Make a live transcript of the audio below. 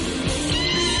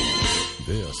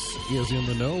is In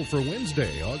the Know for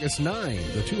Wednesday, August 9,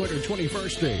 the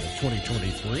 221st day of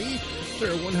 2023.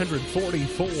 There are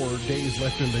 144 days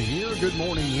left in the year. Good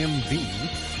morning,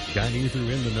 MV. Guiding you through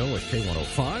In the Know at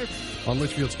K105 on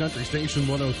Leitchfield's Country Station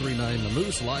 103.9 The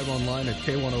Moose, live online at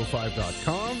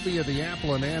K105.com via the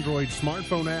Apple and Android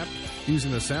smartphone app,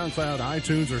 using the SoundCloud,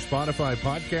 iTunes, or Spotify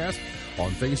podcast,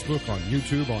 on Facebook, on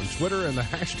YouTube, on Twitter, and the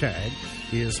hashtag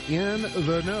is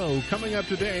InTheKnow. Coming up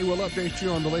today, we'll update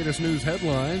you on the latest news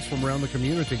headlines from around the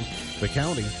community, the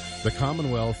county, the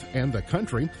Commonwealth, and the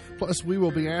country. Plus, we will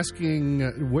be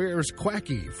asking, where's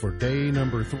Quacky for day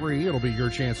number 3? It'll be your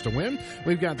chance to win.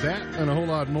 We've got that and a whole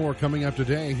lot more coming up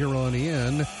today here on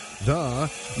In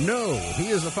the Know. He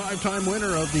is a 5-time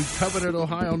winner of the coveted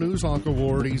Ohio Newshawk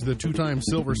Award. He's the 2-time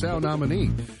Silver Sound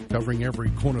nominee, covering every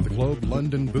corner of the globe: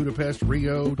 London, Budapest,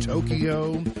 Rio,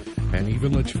 Tokyo, and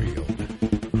even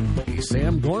Leitchfield. He's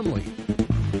Sam Gormley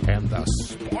and the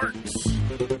Sparks.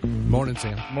 Morning,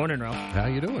 Sam. Morning, Ralph. How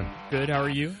you doing? Good. How are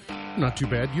you? Not too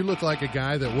bad. You look like a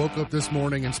guy that woke up this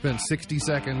morning and spent 60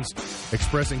 seconds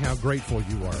expressing how grateful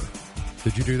you are.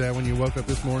 Did you do that when you woke up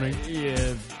this morning?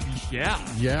 Yeah.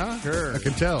 Yeah? Sure. I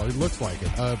can tell. It looks like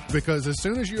it. Because as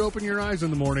soon as you open your eyes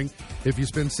in the morning, if you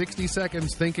spend 60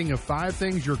 seconds thinking of 5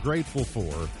 things you're grateful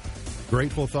for,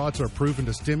 grateful thoughts are proven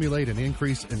to stimulate an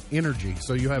increase in energy,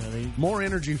 so you have more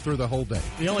energy through the whole day.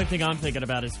 The only thing I'm thinking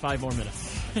about is 5 more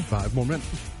minutes. 5 more minutes.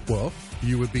 Well,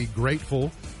 you would be grateful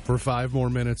for 5 more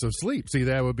minutes of sleep. See,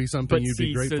 that would be something you'd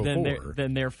be grateful for.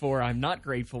 Then therefore, I'm not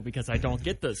grateful because I don't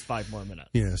get those 5 more minutes.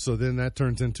 Yeah, so then that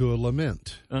turns into a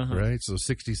lament, right? So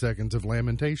 60 seconds of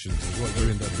lamentations is what you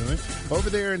end up doing. Over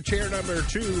there in chair number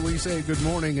 2, we say good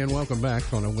morning and welcome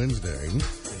back on a Wednesday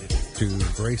to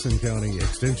Grayson County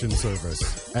Extension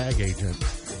Service Ag Agent,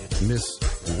 Miss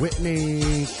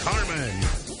Whitney Carman.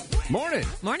 Morning.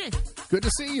 Morning. Good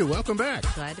to see you. Welcome back.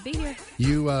 Glad to be here.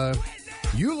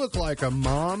 You look like a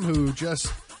mom who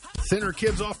just sent her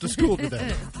kids off to school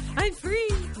today. I'm free.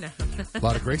 No. A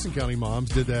lot of Grayson County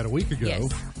moms did that a week ago.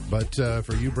 Yes. But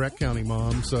for you Breck County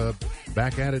moms,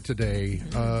 back at it today.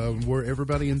 Were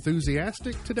everybody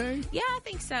enthusiastic today? Yeah, I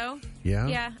think so. Yeah?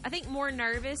 Yeah. I think more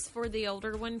nervous for the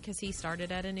older one because he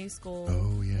started at a new school.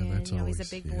 Oh, yeah, and, that's always he's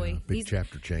a big boy. Big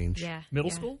chapter change. Yeah.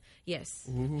 Middle school? Yes.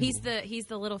 Ooh. He's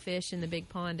the little fish in the big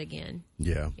pond again.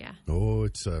 Yeah. Yeah. Oh,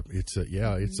 it's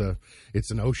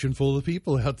an ocean full of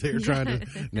people out there trying to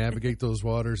navigate those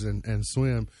waters and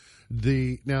swim.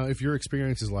 Now, if your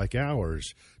experience is like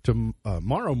ours,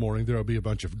 tomorrow morning there'll be a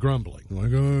bunch of grumbling,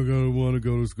 like, oh, I don't want to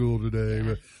go to school today. Yeah.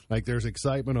 But, like, there's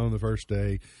excitement on the first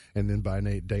day, and then by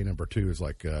day number 2 is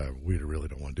like, we really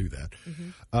don't want to do that.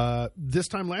 Mm-hmm. This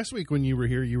time last week when you were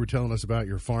here, you were telling us about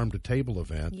your farm to table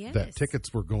event. Yes. That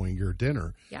tickets were going, your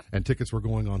dinner, Yep. and tickets were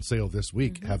going on sale this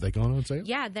week. Mm-hmm. Have they gone on sale?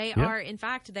 Yeah, they are. In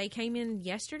fact, they came in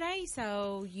yesterday,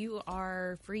 so you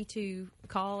are free to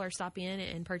call or stop in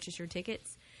and purchase your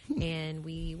tickets. And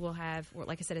we will have,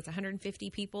 like I said, it's 150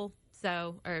 people,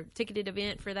 or ticketed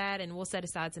event for that, and we'll set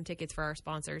aside some tickets for our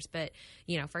sponsors. But,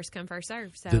 first come, first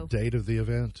serve. So the date of the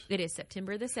event? It is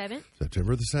September the 7th.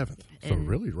 September the 7th. So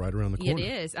really right around the corner. It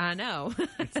is. I know.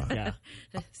 Yeah.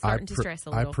 Starting to stress a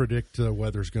little. I predict the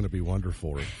weather's going to be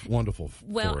wonderful.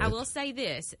 Well, I will say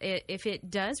this. If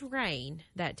it does rain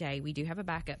that day, we do have a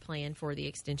backup plan for the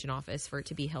extension office for it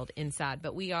to be held inside.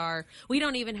 But we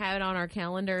don't even have it on our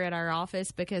calendar at our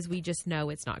office because we just know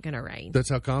it's not going to rain.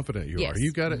 That's how confident you Yes. are.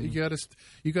 You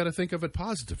got to think of it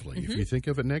positively. Mm-hmm. If you think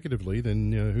of it negatively,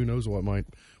 then who knows what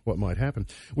might happen.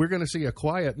 We're going to see a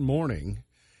quiet morning,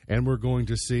 and we're going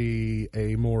to see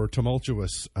a more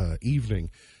tumultuous evening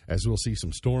as we'll see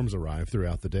some storms arrive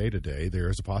throughout the day today. There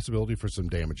is a possibility for some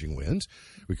damaging winds.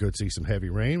 We could see some heavy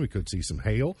rain. We could see some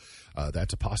hail.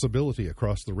 That's a possibility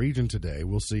across the region today.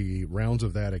 We'll see rounds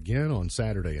of that again on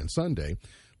Saturday and Sunday.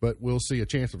 But we'll see a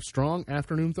chance of strong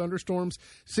afternoon thunderstorms.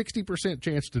 60%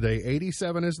 chance today.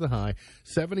 87 is the high.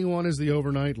 71 is the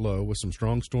overnight low with some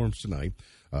strong storms tonight.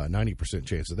 90%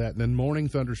 chance of that. And then morning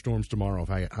thunderstorms tomorrow,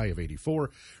 high of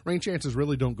 84. Rain chances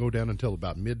really don't go down until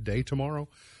about midday tomorrow.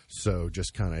 So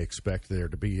just kind of expect there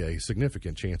to be a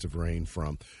significant chance of rain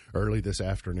from early this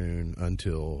afternoon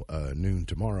until noon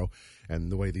tomorrow.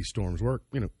 And the way these storms work,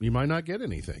 you might not get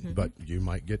anything, but you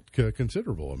might get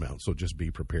considerable amounts. So just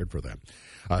be prepared for that.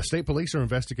 State police are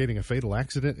investigating a fatal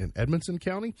accident in Edmonson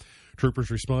County.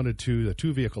 Troopers responded to the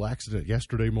 2-vehicle accident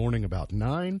yesterday morning about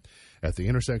 9 at the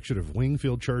intersection of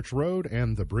Wingfield Church Road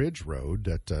and the Bridge Road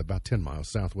at about 10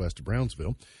 miles southwest of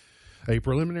Brownsville. A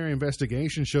preliminary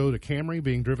investigation showed a Camry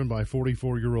being driven by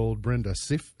 44-year-old Brenda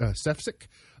Sefcik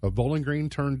of Bowling Green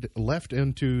turned left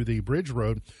into the Bridge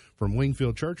Road from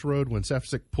Wingfield Church Road when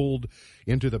Sefcik pulled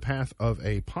into the path of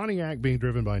a Pontiac being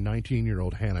driven by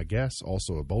 19-year-old Hannah Guess,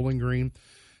 also of Bowling Green.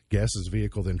 Guess's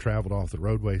vehicle then traveled off the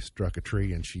roadway, struck a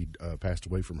tree, and she passed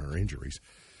away from her injuries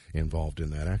involved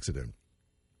in that accident.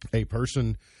 A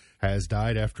person has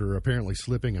died after apparently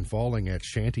slipping and falling at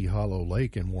Shanty Hollow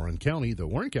Lake in Warren County. The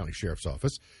Warren County Sheriff's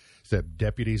Office said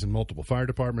deputies and multiple fire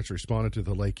departments responded to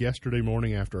the lake yesterday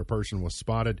morning after a person was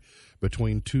spotted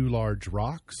between two large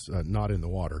rocks, not in the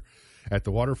water. At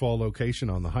the waterfall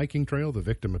location on the hiking trail, the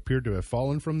victim appeared to have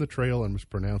fallen from the trail and was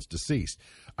pronounced deceased.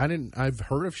 I've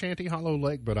heard of Shanty Hollow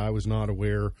Lake, but I was not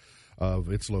aware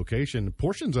of its location.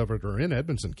 Portions of it are in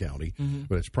Edmonson County,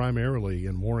 but it's primarily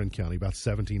in Warren County, about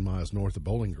 17 miles north of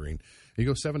Bowling Green. You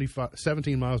go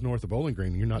 17 miles north of Bowling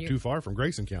Green, you're not too far from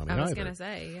Grayson County either. I was going to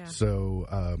say, yeah. So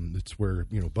it's where,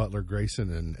 Butler,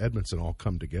 Grayson, and Edmonson all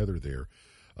come together there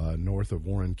north of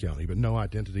Warren County. But no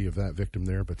identity of that victim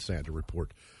there, but sad to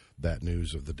report that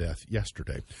news of the death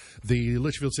yesterday. The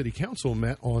Leitchfield City Council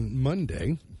met on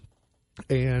Monday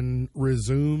and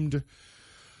resumed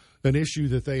an issue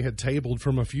that they had tabled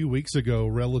from a few weeks ago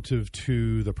relative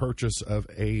to the purchase of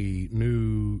a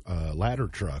new ladder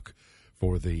truck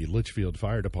for the Leitchfield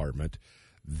Fire Department.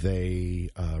 They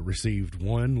received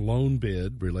one loan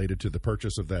bid related to the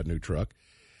purchase of that new truck.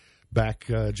 Back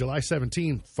July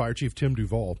 17, Fire Chief Tim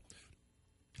Duvall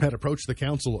had approached the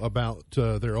council about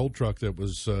their old truck that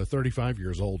was 35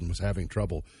 years old and was having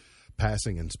trouble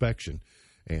passing inspection.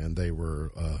 And they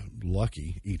were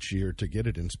lucky each year to get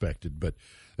it inspected, but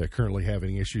they're currently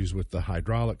having issues with the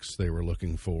hydraulics. They were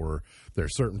looking for, there are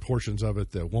certain portions of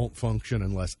it that won't function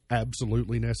unless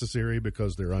absolutely necessary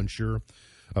because they're unsure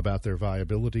about their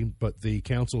viability. But the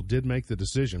council did make the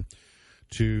decision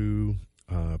to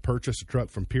purchase a truck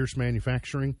from Pierce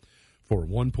Manufacturing for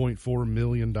 $1.4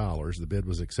 million. The bid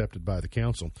was accepted by the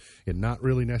council. It's not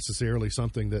really necessarily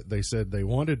something that they said they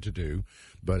wanted to do,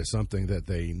 but it's something that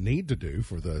they need to do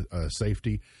for the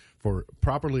safety, for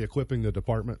properly equipping the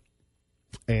department,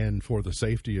 and for the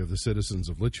safety of the citizens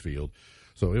of Leitchfield.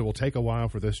 So it will take a while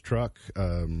for this truck.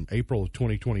 April of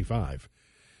 2025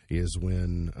 is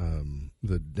when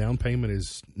the down payment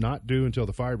is not due until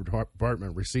the fire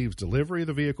department receives delivery of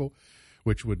the vehicle,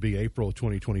 which would be April of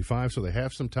 2025. So they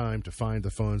have some time to find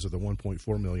the funds of the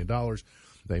 $1.4 million.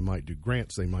 They might do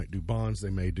grants. They might do bonds.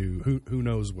 They may do, who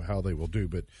knows how they will do,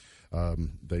 but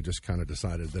they just kind of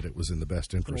decided that it was in the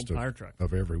best interest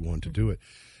of everyone to do it.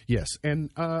 Yes,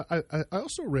 and I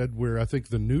also read where I think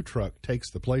the new truck takes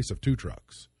the place of two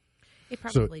trucks. It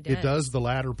probably does. It does the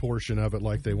latter portion of it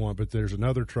like they want, but there's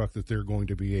another truck that they're going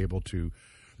to be able to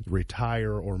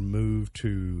retire or move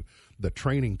to the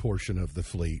training portion of the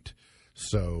fleet.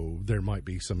 So there might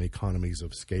be some economies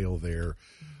of scale there.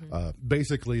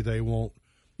 Basically, they won't,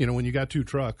 when you got two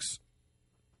trucks,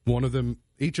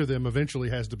 each of them eventually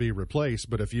has to be replaced.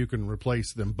 But if you can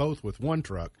replace them both with one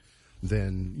truck,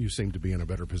 then you seem to be in a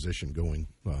better position going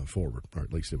forward, or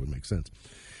at least it would make sense.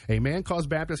 A man caused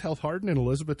Baptist Health Hardin in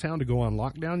Elizabethtown to go on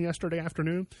lockdown yesterday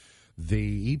afternoon.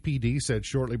 The EPD said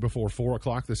shortly before 4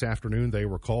 o'clock this afternoon they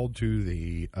were called to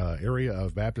the area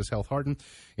of Baptist Health Hardin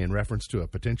in reference to a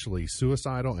potentially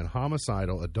suicidal and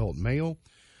homicidal adult male.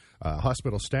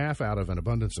 Hospital staff, out of an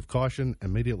abundance of caution,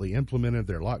 immediately implemented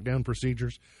their lockdown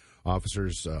procedures.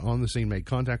 Officers on the scene made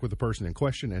contact with the person in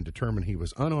question and determined he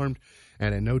was unarmed,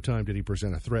 and in no time did he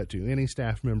present a threat to any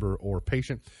staff member or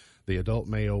patient. The adult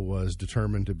male was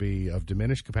determined to be of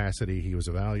diminished capacity. He was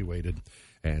evaluated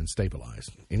and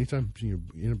stabilized. Anytime you're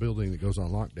in a building that goes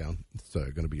on lockdown, it's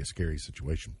going to be a scary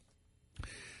situation.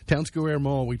 Town Square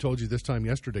Mall, we told you this time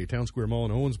yesterday, Town Square Mall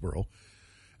in Owensboro,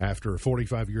 after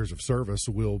 45 years of service,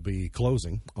 will be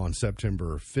closing on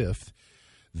September 5th.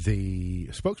 The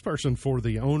spokesperson for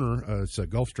the owner, it's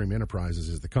Gulfstream Enterprises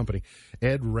is the company,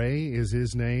 Ed Ray is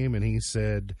his name, and he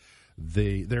said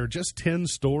there are just 10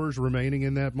 stores remaining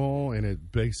in that mall, and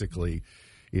it basically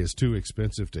is too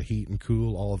expensive to heat and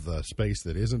cool all of the space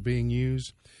that isn't being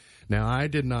used. Now, I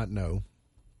did not know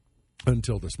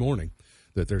until this morning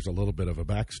that there's a little bit of a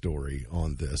backstory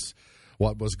on this.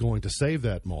 What was going to save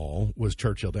that mall was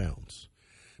Churchill Downs,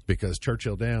 because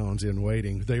Churchill Downs, in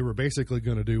waiting, they were basically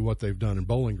going to do what they've done in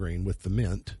Bowling Green with the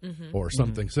Mint or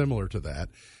something similar to that,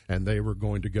 and they were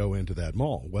going to go into that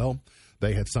mall. Well,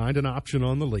 they had signed an option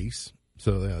on the lease,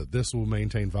 so this will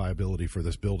maintain viability for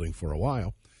this building for a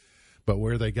while. But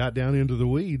where they got down into the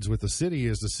weeds with the city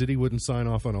is the city wouldn't sign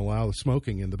off and allow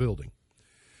smoking in the building,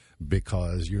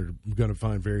 because you're going to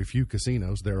find very few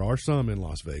casinos. There are some in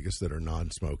Las Vegas that are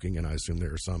non-smoking, and I assume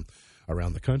there are some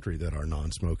around the country that are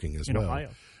non-smoking as In well. Ohio.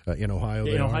 In Ohio,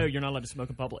 In Ohio, you're not allowed to smoke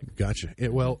in public. Gotcha.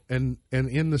 Well, and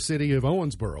in the city of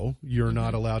Owensboro, you're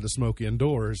not allowed to smoke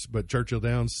indoors. But Churchill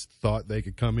Downs thought they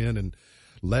could come in and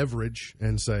leverage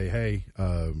and say, "Hey,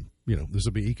 this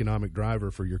will be economic driver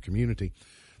for your community."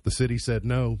 The city said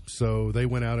no, so they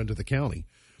went out into the county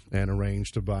and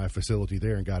arranged to buy a facility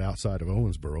there and got outside of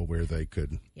Owensboro where they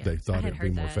could. Yeah, they thought I had it'd be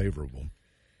heard more that. favorable.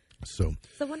 So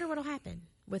I wonder what'll happen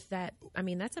with that. I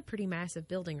mean, that's a pretty massive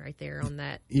building right there on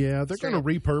that. yeah, they're going to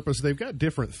repurpose. They've got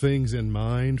different things in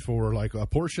mind for like a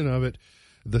portion of it.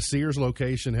 The Sears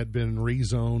location had been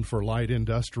rezoned for light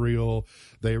industrial.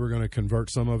 They were going to convert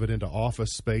some of it into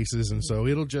office spaces, and so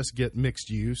it'll just get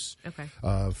mixed use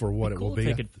for what it will be. If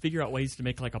they could figure out ways to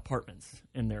make like apartments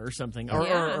in there or something, or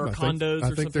Yeah. condos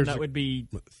or something that would be.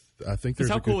 I think there's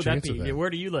How a good cool would that chance of be? that.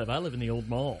 Where do you live? I live in the old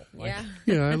mall. Yeah.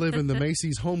 Yeah, I live in the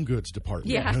Macy's Home Goods department.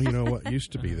 Yeah. You know what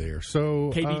used to be there.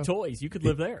 So KB Toys, you could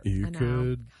live there. You I know.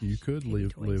 could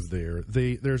KB live there.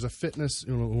 There's a fitness,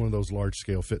 one of those large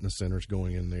scale fitness centers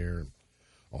going in there,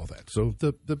 all that. So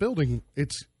the building,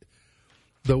 it's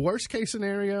the worst case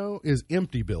scenario is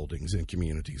empty buildings in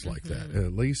communities like that.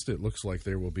 At least it looks like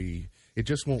there will be. It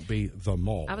just won't be the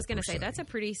mall. I was going to say per se. that's a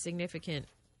pretty significant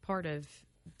part of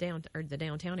the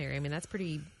downtown area. I mean, that's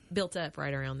pretty built up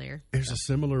right around there. There's a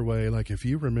similar way, like if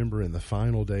you remember in the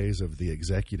final days of the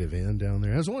Executive Inn down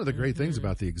there, that's one of the great things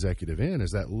about the Executive Inn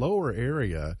is that lower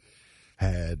area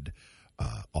had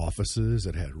offices,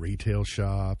 it had retail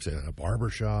shops, it had a barber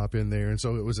shop in there, and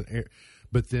so it was an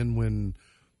but then when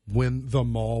the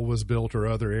mall was built or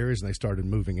other areas and they started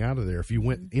moving out of there, if you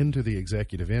went into the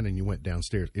Executive Inn and you went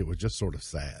downstairs, it was just sort of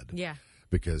sad. Yeah.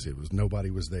 Because nobody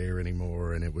was there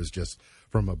anymore, and it was just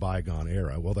from a bygone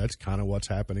era. Well, that's kind of what's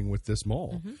happening with this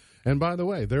mall. And by the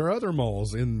way, there are other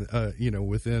malls in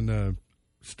within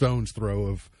stone's throw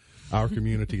of our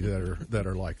community that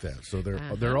are like that. So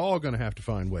they're all going to have to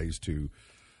find ways to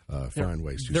survive.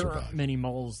 There aren't many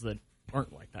malls that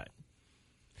aren't like that.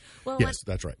 Well, Yes,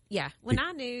 that's right. Yeah. When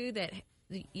I knew that,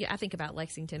 I think about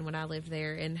Lexington when I lived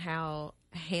there and how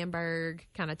Hamburg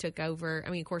kind of took over. I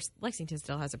mean, of course, Lexington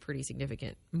still has a pretty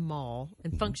significant mall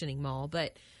and functioning mall,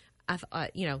 but I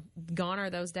thought, gone are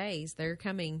those days. They're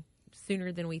coming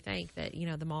sooner than we think that,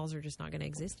 the malls are just not going to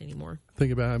exist anymore.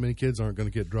 Think about how many kids aren't going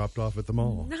to get dropped off at the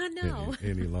mall. I know.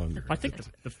 any longer. I think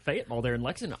the Fayette Mall there in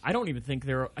Lexington, I don't even think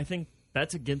I think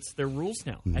that's against their rules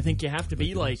now. I think you have to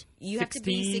be like 16. You have to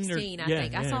be 16, I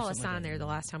think. I saw a something sign like there the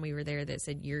last time we were there that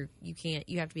said you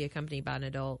have to be accompanied by an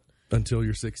adult. Until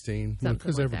you're 16, Something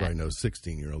because like everybody that. knows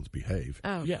 16-year-olds behave.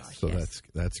 Oh, Yeah. gosh, So yes.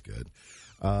 that's good.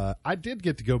 I did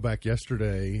get to go back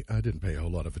yesterday. I didn't pay a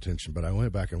whole lot of attention, but I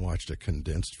went back and watched a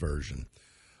condensed version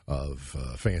of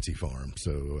Fancy Farm.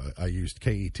 So I used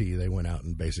KET. They went out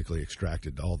and basically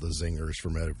extracted all the zingers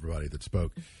from everybody that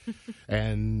spoke.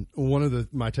 And one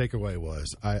of my takeaway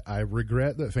was I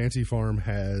regret that Fancy Farm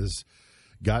has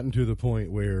gotten to the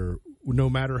point where no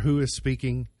matter who is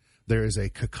speaking, there is a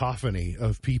cacophony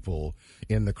of people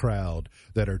in the crowd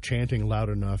that are chanting loud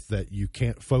enough that you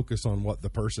can't focus on what the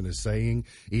person is saying,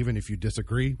 even if you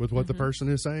disagree with what the person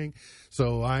is saying.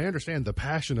 So I understand the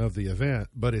passion of the event,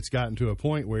 but it's gotten to a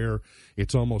point where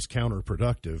it's almost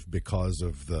counterproductive because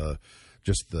of the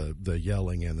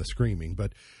yelling and the screaming.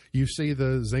 But you see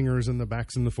the zingers and the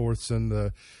backs and the forths, and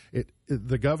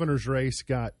the governor's race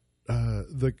got.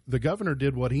 The governor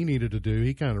did what he needed to do.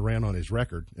 He kind of ran on his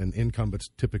record, and incumbents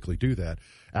typically do that.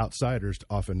 Outsiders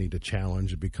often need to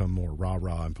challenge and become more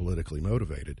rah-rah and politically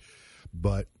motivated.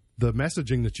 But the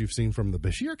messaging that you've seen from the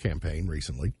Bashir campaign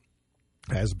recently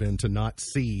has been to not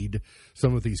cede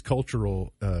some of these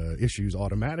cultural issues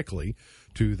automatically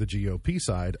to the GOP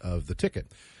side of the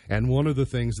ticket. And one of the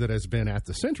things that has been at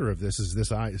the center of this is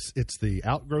it's the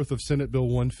outgrowth of Senate Bill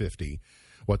 150.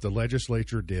 What the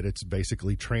legislature did, it's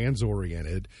basically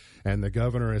trans-oriented, and the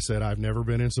governor has said, I've never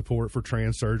been in support for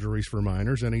trans surgeries for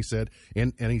minors, and he said,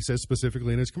 and he says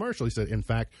specifically in his commercial, he said, in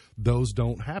fact, those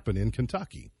don't happen in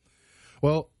Kentucky.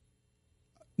 Well,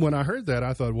 when I heard that,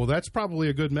 I thought, well, that's probably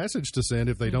a good message to send.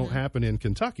 If they don't happen in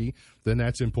Kentucky, then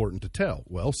that's important to tell.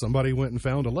 Well, somebody went and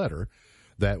found a letter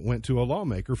that went to a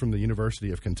lawmaker from the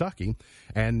University of Kentucky,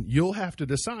 and you'll have to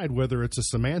decide whether it's a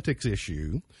semantics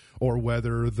issue or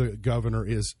whether the governor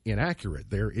is inaccurate.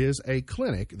 There is a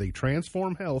clinic, the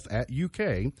Transform Health at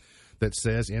UK, that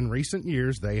says in recent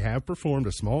years they have performed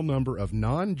a small number of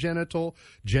non-genital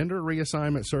gender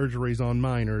reassignment surgeries on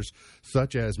minors,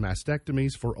 such as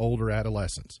mastectomies for older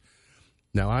adolescents.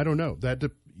 Now, I don't know.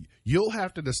 You'll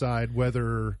have to decide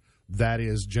whether that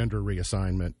is gender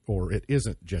reassignment or it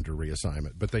isn't gender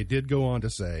reassignment. But they did go on to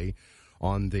say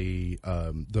on the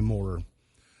more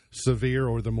severe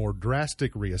or the more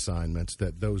drastic reassignments,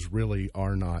 that those really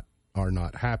are not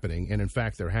happening. And in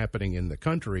fact, they're happening in the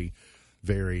country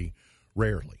very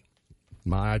rarely.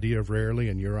 My idea of rarely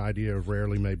and your idea of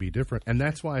rarely may be different. And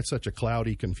that's why it's such a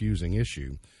cloudy, confusing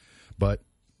issue. But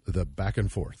the back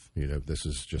and forth, this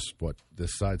is just what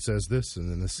this side says this, and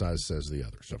then this side says the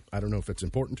other. So I don't know if it's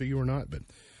important to you or not, but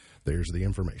there's the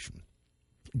information.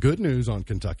 Good news on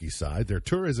Kentucky's side, their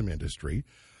tourism industry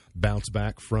bounced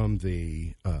back from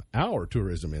our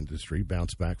tourism industry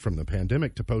bounced back from the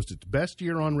pandemic to post its best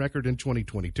year on record in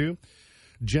 2022,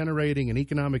 generating an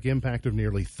economic impact of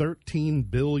nearly $13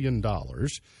 billion.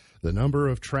 The number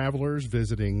of travelers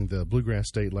visiting the Bluegrass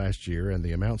State last year and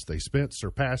the amounts they spent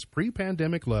surpassed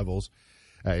pre-pandemic levels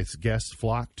as guests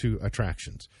flocked to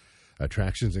attractions.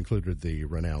 Attractions included the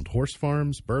renowned horse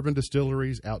farms, bourbon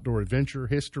distilleries, outdoor adventure,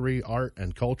 history, art,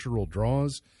 and cultural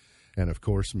draws, and, of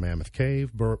course, Mammoth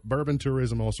Cave. Bourbon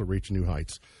tourism also reached new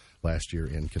heights last year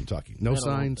in Kentucky.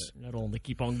 That'll only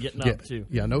keep on getting up, too.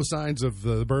 Yeah, no signs of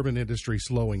the bourbon industry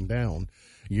slowing down.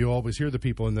 You always hear the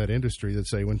people in that industry that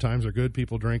say when times are good,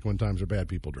 people drink. When times are bad,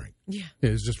 people drink. Yeah.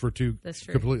 It's just for two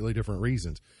completely different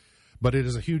reasons. But it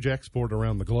is a huge export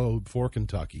around the globe for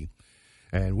Kentucky.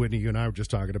 And Whitney, you and I were just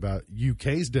talking about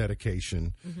UK's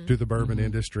dedication to the bourbon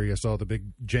industry. I saw the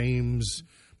big James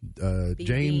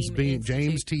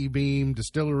T. Beam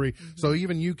Distillery. So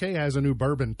even UK has a new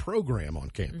bourbon program on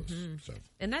campus. So.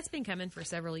 And that's been coming for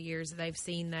several years. They've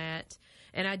seen that.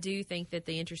 And I do think that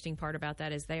the interesting part about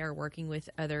that is they are working with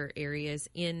other areas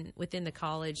within the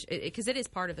college, because it is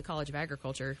part of the College of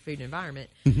Agriculture, Food and Environment,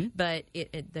 but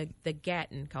the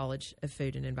Gatton College of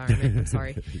Food and Environment, I'm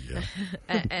sorry.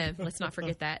 Let's not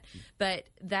forget that. But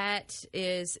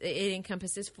it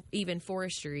encompasses even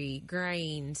forestry,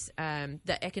 grains,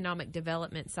 the economic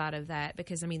development side of that,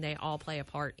 because, they all play a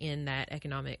part in that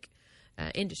economic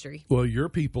industry. Well, your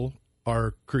people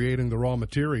are creating the raw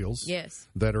materials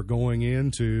that are going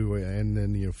into, and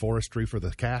then forestry for the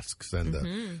casks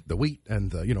and the wheat and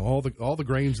the all the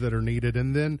grains that are needed.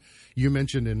 And then you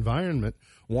mentioned environment.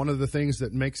 One of the things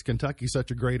that makes Kentucky such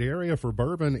a great area for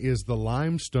bourbon is the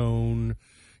limestone.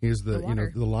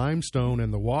 The limestone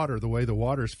and the water, the way the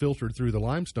water is filtered through the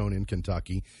limestone in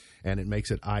Kentucky, and it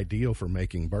makes it ideal for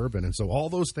making bourbon. And so all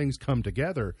those things come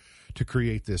together to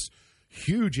create this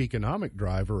huge economic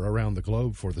driver around the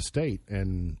globe for the state,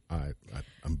 and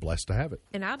I'm blessed to have it.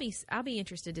 And I'll be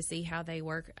interested to see how they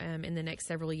work in the next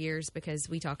several years, because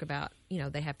we talk about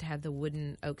they have to have the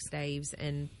wooden oak staves,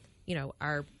 and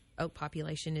our oak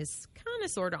population is kind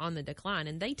of sort of on the decline,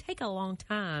 and they take a long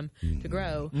time to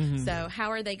grow. So how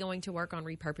are they going to work on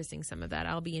repurposing some of that?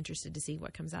 I'll be interested to see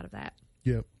what comes out of that.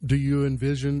 Yeah. Do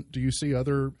you see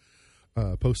other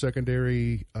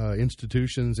post-secondary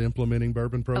institutions implementing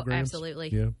bourbon programs? Oh,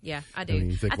 absolutely. Yeah, I do.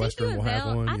 You think Western will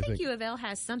have one? I think U of L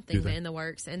has something in the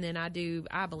works, and then I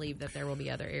believe that there will be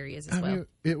other areas as well.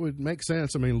 It would make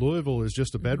sense. Louisville is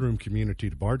just a bedroom community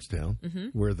to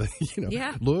Bardstown, where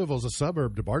Louisville's a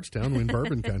suburb to Bardstown in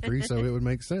bourbon country, so it would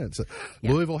make sense.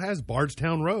 Louisville has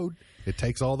Bardstown Road. It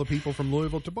takes all the people from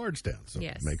Louisville to Bardstown, so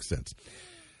it makes sense.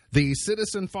 The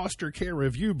Citizen Foster Care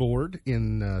Review Board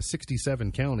in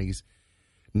 67 counties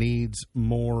needs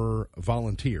more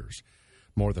volunteers.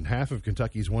 More than half of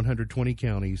Kentucky's 120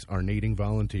 counties are needing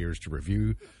volunteers to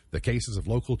review the cases of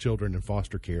local children in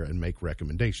foster care and make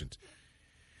recommendations.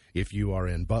 If you are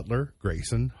in Butler,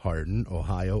 Grayson, Hardin,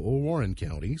 Ohio, or Warren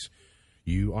counties,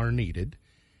 you are needed.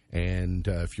 And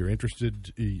if you're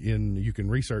interested you can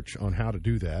research on how to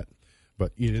do that,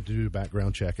 but you need to do a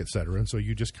background check, et cetera. And so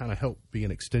you just kind of help be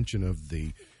an extension of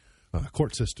the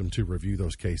court system to review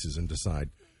those cases and decide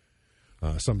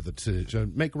some of the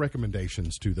decisions, make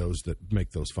recommendations to those that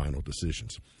make those final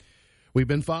decisions. We've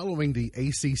been following the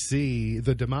ACC,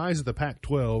 the demise of the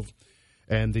Pac-12,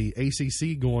 and the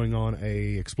ACC going on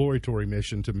a exploratory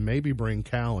mission to maybe bring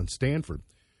Cal and Stanford.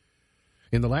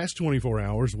 In the last 24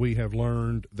 hours, we have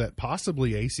learned that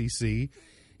possibly ACC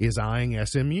is eyeing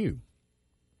SMU,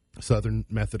 Southern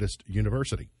Methodist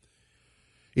University.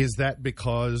 Is that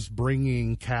because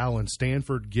bringing Cal and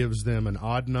Stanford gives them an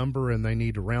odd number and they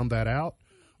need to round that out?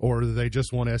 Or do they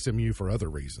just want SMU for other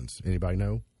reasons? Anybody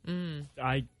know?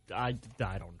 I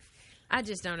don't. I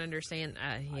just don't understand.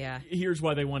 Here's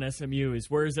why they want SMU is,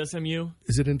 where is SMU?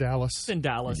 Is it in Dallas? It's in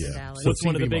Dallas. Yeah. Dallas. So it's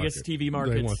one of the TV biggest market. TV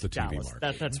markets. They want the TV Dallas.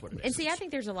 market. That's what it is. And see, I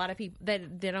think there's a lot of people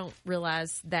that they don't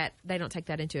realize that they don't take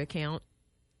that into account.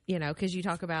 Because you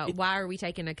talk about why are we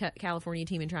taking a California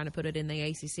team and trying to put it in the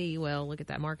ACC? Well, look at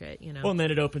that market, Well, and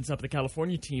then it opens up the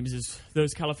California teams.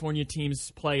 Those California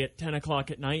teams play at 10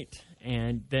 o'clock at night,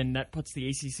 and then that puts the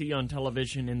ACC on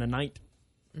television in the night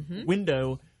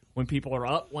window, when people are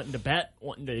up, wanting to bet,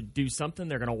 wanting to do something,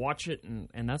 they're going to watch it,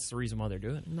 and that's the reason why they're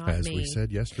doing it. Not As me. we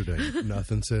said yesterday,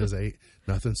 nothing says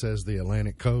the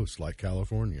Atlantic coast like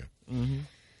California. Mm-hmm.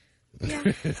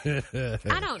 Yeah.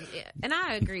 And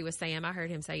I agree with Sam. I heard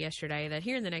him say yesterday that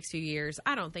here in the next few years,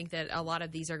 I don't think that a lot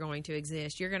of these are going to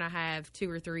exist. You're going to have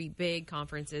 2 or 3 big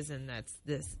conferences, and that's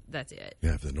it. You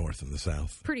have the North and the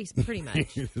South. Pretty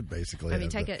much. Basically. I mean,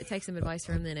 take some advice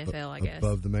from the NFL, I guess.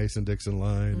 Above the Mason-Dixon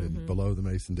line and below the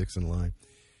Mason-Dixon line.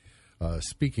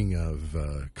 Speaking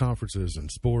of conferences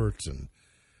and sports, and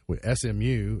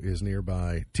SMU is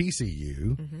nearby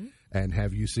TCU. Mm-hmm. And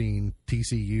have you seen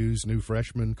TCU's new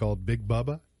freshman called Big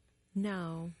Bubba?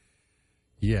 No.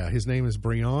 Yeah, his name is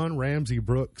Breon Ramsey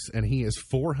Brooks, and he is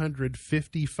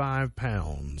 455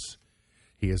 pounds.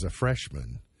 He is a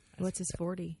freshman. What's his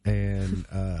 40? And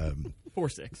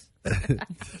 4'6".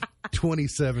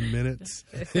 27 minutes.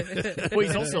 Well,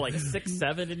 he's also like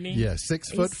 6'7", isn't he? Yeah,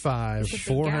 6'5", he's a big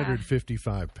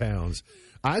 455 pounds.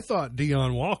 I thought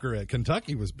Deion Walker at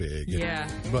Kentucky was big. Yeah.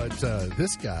 But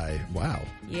this guy, wow.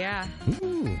 Yeah.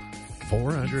 Ooh,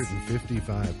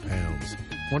 455 pounds.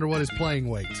 Wonder what his playing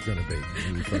weight's going to be.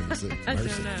 I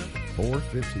don't know.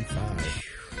 455.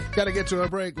 Got to get to a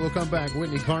break. We'll come back.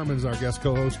 Whitney Carman's our guest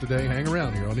co-host today. Hang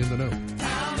around here on In the Know.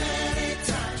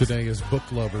 Today is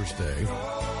Book Lovers Day.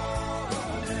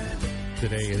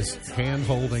 Today is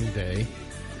Hand-Holding Day.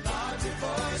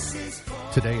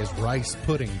 Today is Rice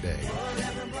Pudding Day.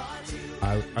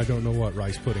 I don't know what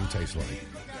rice pudding tastes like.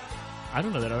 I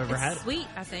don't know that I've ever had it. Sweet,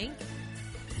 I think.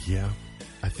 Yeah,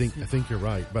 I think you're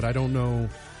right, but I don't know.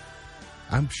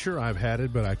 I'm sure I've had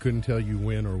it, but I couldn't tell you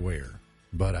when or where.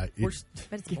 But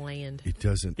But it's bland. it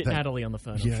doesn't. Get Natalie on the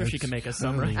phone. I'm sure she can make us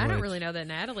some, right? I don't really know that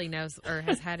Natalie knows or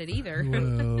has had it either.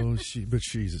 Well,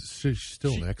 she's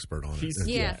still an expert on it.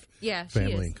 Yeah, she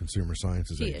Family is. and Consumer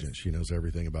Sciences agent. She knows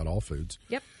everything about all foods.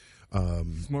 Yep.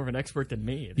 He's more of an expert than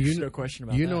me. There's no question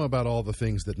about that. You know about all the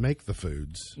things that make the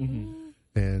foods,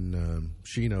 and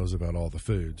she knows about all the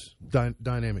foods.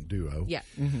 Dynamic duo. Yeah.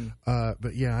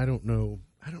 But yeah, I don't know.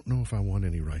 I don't know if I want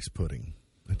any rice pudding.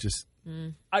 I just.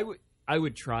 I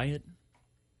would try it,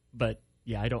 but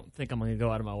yeah, I don't think I'm going to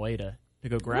go out of my way to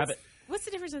go grab it. What's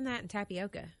the difference in that and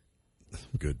tapioca?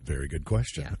 Very good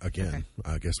question. Yeah. Again, Okay.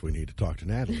 I guess we need to talk to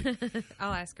Natalie.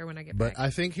 I'll ask her when I get But back. I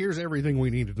think here's everything we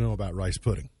need to know about rice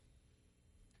pudding.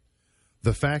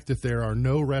 The fact that there are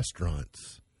no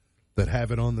restaurants that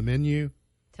have it on the menu,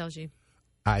 Tells you.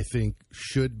 I think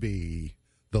should be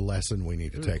the lesson we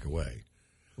need to take away.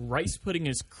 Rice pudding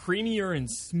is creamier and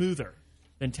smoother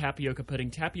than tapioca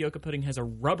pudding. Tapioca pudding has a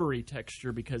rubbery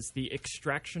texture because the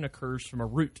extraction occurs from a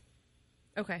root.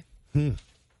 Okay.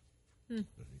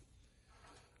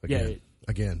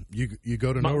 Again, you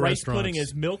go to no rice restaurants. pudding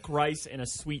is milk, rice, and a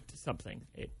sweet something.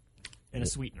 And a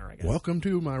sweetener, I guess. Welcome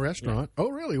to my restaurant. Yeah. Oh,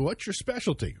 really? What's your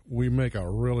specialty? We make a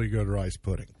really good rice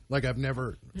pudding. Like I've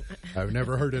never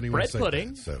heard anyone bread say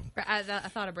pudding. That, so I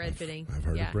thought of bread pudding. I've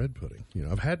heard of bread pudding.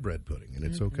 I've had bread pudding, and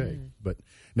it's okay. But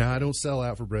now I don't sell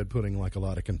out for bread pudding like a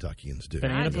lot of Kentuckians do.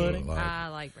 Banana pudding? I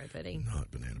like bread pudding. Not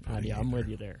banana pudding. Yeah, I'm with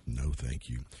you there. No, thank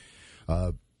you.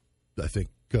 I think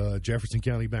Jefferson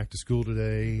County back to school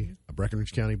today.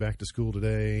 Breckenridge County back to school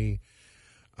today.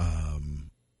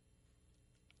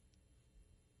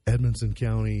 Edmonson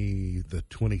County the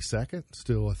 22nd.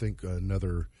 Still, I think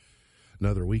another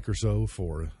week or so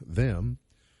for them.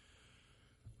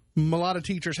 A lot of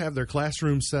teachers have their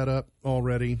classrooms set up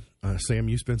already. Sam,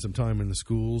 you spent some time in the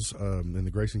schools, in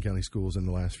the Grayson County schools in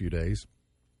the last few days.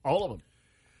 All of them.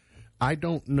 I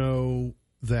don't know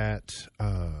that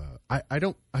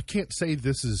I can't say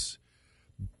this is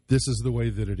the way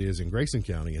that it is in Grayson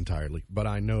County entirely, but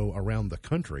I know around the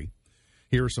country,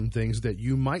 here are some things that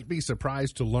you might be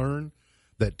surprised to learn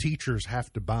that teachers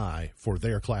have to buy for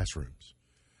their classrooms.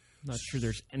 I'm not sure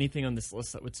there's anything on this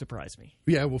list that would surprise me.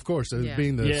 Yeah, well, of course, as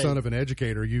being the son of an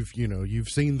educator, you've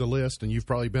seen the list and you've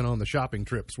probably been on the shopping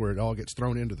trips where it all gets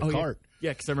thrown into the cart.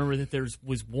 Yeah, because I remember that there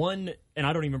was one, and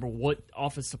I don't even remember what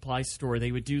office supply store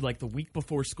they would do. Like the week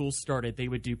before school started, they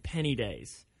would do penny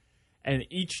days, and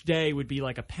each day would be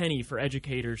like a penny for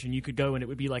educators, and you could go and it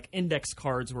would be like index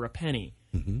cards were a penny,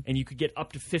 and you could get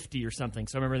up to 50 or something.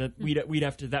 So I remember that we'd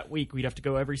have to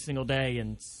go every single day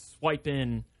and swipe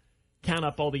in. Count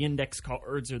up all the index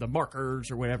cards or the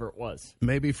markers or whatever it was.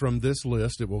 Maybe from this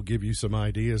list, it will give you some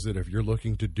ideas that if you're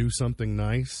looking to do something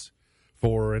nice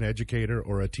for an educator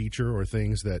or a teacher or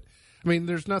things that, I mean,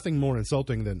 there's nothing more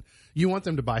insulting than you want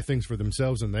them to buy things for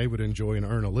themselves and they would enjoy and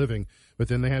earn a living, but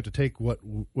then they have to take what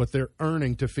they're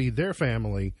earning to feed their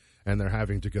family and they're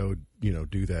having to go,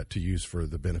 do that to use for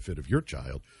the benefit of your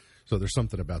child. So there's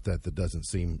something about that doesn't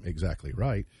seem exactly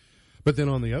right. But then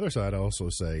on the other side, I also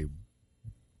say,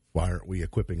 why aren't we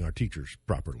equipping our teachers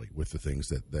properly with the things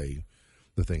that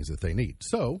they need?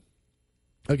 So,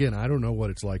 again, I don't know what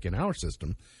it's like in our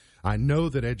system. I know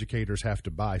that educators have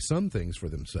to buy some things for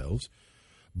themselves,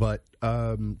 but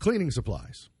cleaning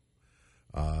supplies,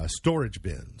 storage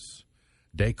bins,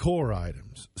 decor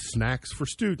items, snacks for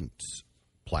students,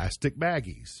 plastic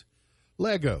baggies,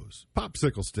 Legos,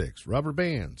 popsicle sticks, rubber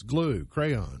bands, glue,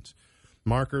 crayons,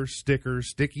 markers, stickers,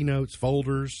 sticky notes,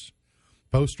 folders,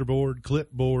 poster board,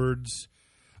 clipboards,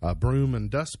 a broom and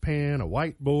dustpan, a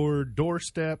whiteboard,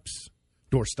 doorstops.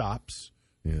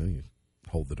 You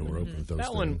hold the door open with those That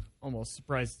things. one almost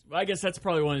surprised. I guess that's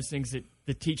probably one of those things that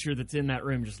the teacher that's in that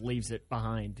room just leaves it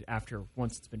behind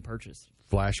once it's been purchased.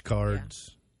 Flashcards,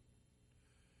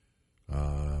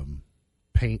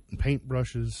 paint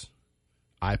brushes,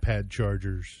 iPad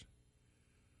chargers,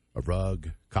 a rug,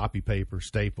 copy paper,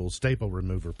 staples, staple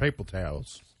remover, paper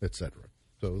towels, etc.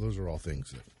 So those are all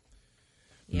things that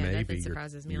maybe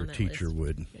your teacher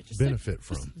would benefit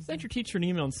from. Send your teacher an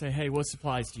email and say, hey, what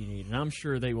supplies do you need? And I'm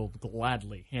sure they will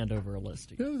gladly hand over a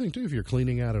list. The other thing, too, if you're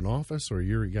cleaning out an office or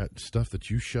you got stuff that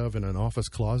you shove in an office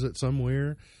closet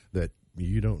somewhere that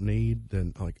you don't need,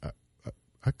 then like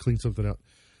I cleaned something out.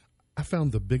 I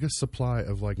found the biggest supply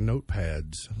of like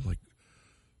notepads. Like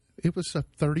it was a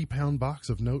 30-pound box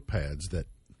of notepads that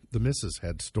the missus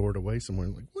had stored away somewhere.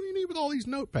 Like, what do you need with all these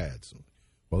notepads?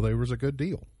 Well, they was a good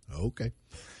deal. Okay.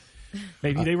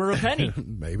 Maybe they were a penny.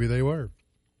 Maybe they were.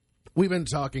 We've been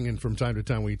talking, and from time to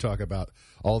time we talk about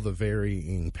all the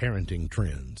varying parenting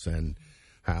trends and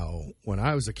how when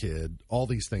I was a kid, all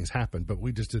these things happened, but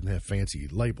we just didn't have fancy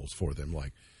labels for them,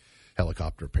 like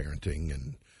helicopter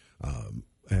parenting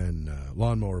and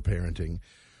lawnmower parenting.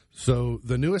 So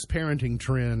the newest parenting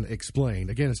trend explained,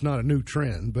 again, it's not a new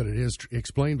trend, but it is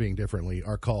explained being differently,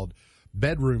 are called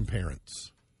bedroom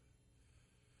parents.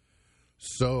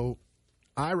 So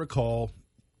I recall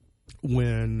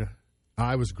when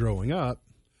I was growing up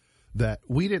that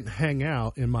we didn't hang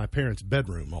out in my parents'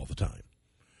 bedroom all the time.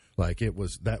 Like that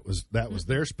was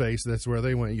their space. That's where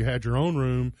they went. You had your own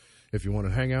room. If you wanted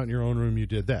to hang out in your own room, you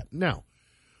did that. Now,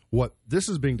 what this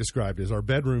is being described as our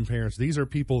bedroom parents. These are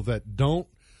people that don't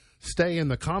stay in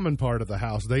the common part of the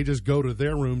house. They just go to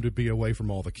their room to be away from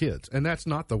all the kids. And that's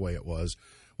not the way it was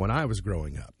when I was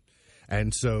growing up.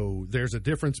 And so there's a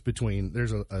difference between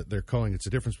they're calling it's a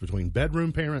difference between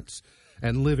bedroom parents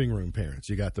and living room parents.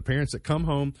 You got the parents that come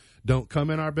home, don't come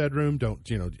in our bedroom,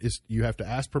 you have to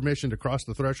ask permission to cross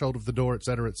the threshold of the door, et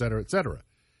cetera, et cetera, et cetera.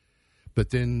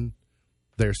 But then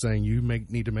they're saying you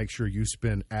need to make sure you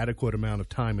spend adequate amount of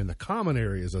time in the common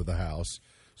areas of the house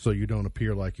so you don't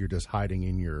appear like you're just hiding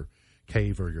in your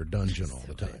cave or your dungeon all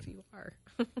the time. If you are.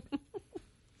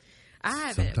 I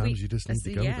haven't. Sometimes you just need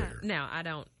to go there. No, I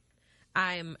don't.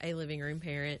 I am a living room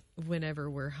parent whenever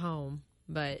we're home,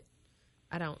 but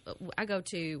I go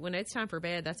to, when it's time for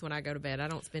bed, that's when I go to bed. I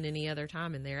don't spend any other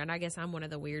time in there. And I guess I'm one of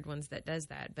the weird ones that does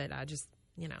that, but I just,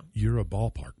 You're a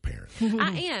ballpark parent.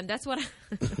 I am. That's what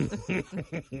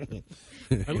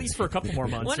At least for a couple more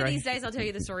months, One right? of these days I'll tell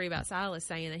you the story about Silas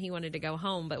saying that he wanted to go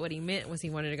home, but what he meant was he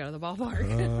wanted to go to the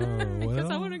ballpark.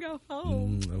 Because I want to go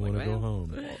home. I want to go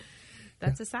home.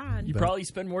 That's a sign. You probably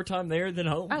spend more time there than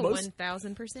home. Oh,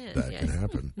 1,000%. That can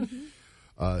happen.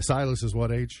 Silas is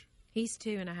what age? He's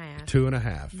 2.5. 2.5.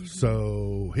 Mm-hmm.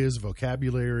 So his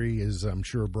vocabulary is, I'm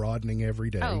sure, broadening every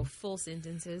day. Oh, full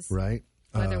sentences. Right.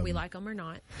 Whether we like them or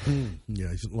not. Yeah,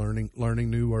 he's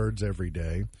learning new words every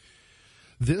day.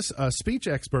 This speech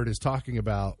expert is talking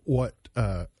about what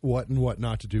and what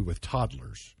not to do with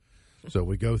toddlers. So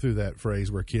we go through that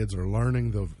phrase where kids are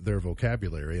learning their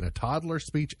vocabulary, and a toddler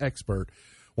speech expert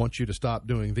wants you to stop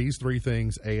doing these 3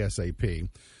 things ASAP.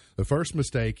 The first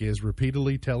mistake is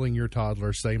repeatedly telling your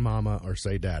toddler, say mama or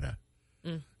say dada.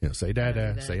 Say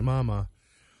dada, say mama.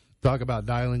 Talk about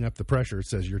dialing up the pressure. It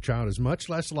says your child is much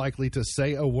less likely to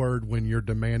say a word when you're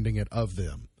demanding it of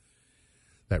them.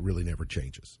 That really never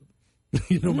changes.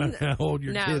 No matter how old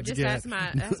your kids just get. ask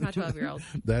my 12-year-old.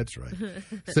 That's right.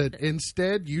 Said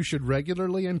instead, you should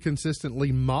regularly and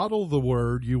consistently model the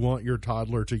word you want your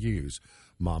toddler to use.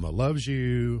 Mama loves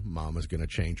you. Mama's going to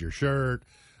change your shirt.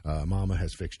 Mama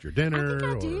has fixed your dinner. I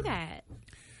think I do that.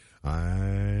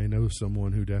 I know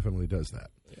someone who definitely does that.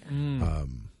 Yeah.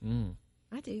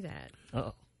 I do that.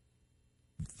 Uh-oh.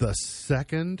 The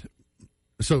second,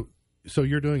 so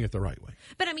you're doing it the right way.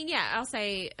 But I mean, I'll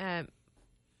say,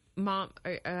 Mom,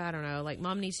 I don't know, like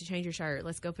Mom needs to change your shirt.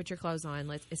 Let's go put your clothes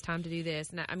on. It's time to do this.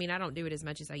 And I mean, I don't do it as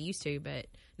much as I used to, but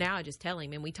now I just tell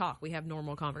him and we talk. We have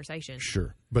normal conversation.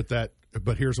 Sure, but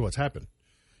here's what's happened.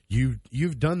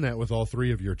 You've done that with all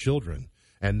 3 of your children,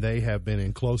 and they have been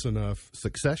in close enough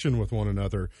succession with one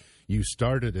another. You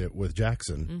started it with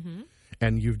Jackson,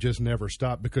 and you've just never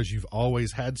stopped because you've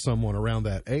always had someone around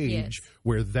that age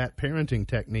where that parenting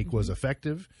technique was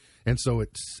effective. And so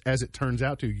it's, as it turns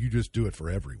out to, you just do it for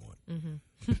everyone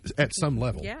at some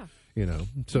level. Yeah. You know,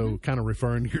 so kind of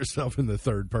referring to yourself in the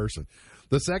third person.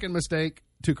 The second mistake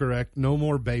to correct, no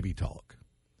more baby talk.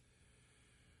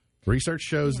 Research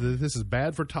shows that this is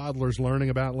bad for toddlers learning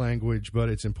about language, but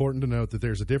it's important to note that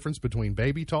there's a difference between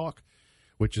baby talk,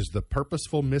 which is the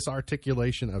purposeful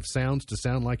misarticulation of sounds to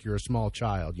sound like you're a small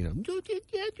child, you know,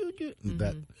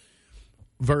 that,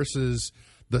 versus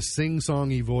the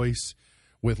sing-songy voice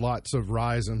with lots of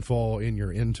rise and fall in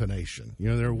your intonation. You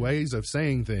know, there are ways of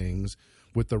saying things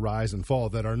with the rise and fall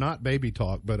that are not baby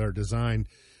talk, but are designed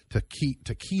to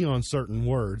key on certain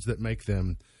words that make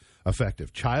them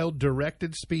effective.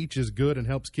 Child-directed speech is good and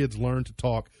helps kids learn to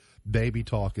talk. Baby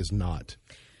talk is not.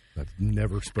 I've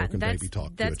never spoken baby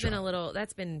talk to a child.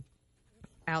 That's been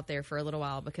out there for a little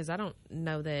while because I don't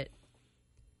know that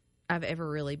I've ever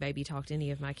really baby talked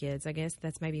any of my kids. I guess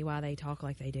that's maybe why they talk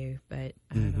like they do, but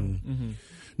I don't know.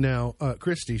 Now,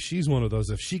 Christy, she's one of those,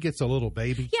 if she gets a little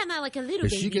baby. Yeah, not like a little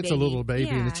baby. If she gets a little baby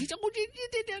and she's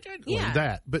Yeah. like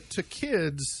that. But to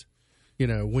kids, you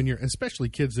know, when you're, especially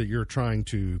kids that you're trying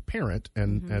to parent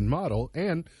and model,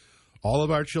 and all of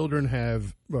our children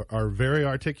are very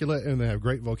articulate and they have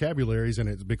great vocabularies, and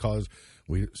it's because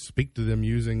we speak to them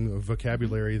using a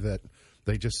vocabulary that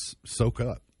they just soak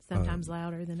up. Sometimes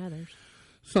louder than others.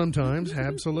 Sometimes,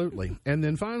 absolutely. And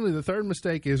then finally, the third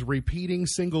mistake is repeating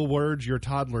single words your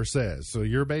toddler says. So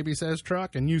your baby says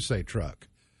truck and you say truck.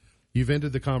 You've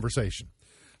ended the conversation.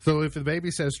 So if the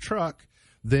baby says truck,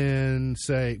 then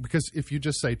say, because if you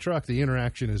just say truck, the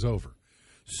interaction is over.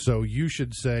 So you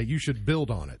should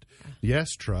build on it.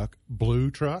 Yes, truck,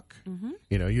 blue truck.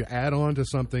 You know, you add on to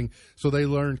something so they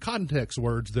learn context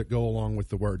words that go along with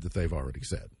the word that they've already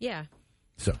said. Yeah.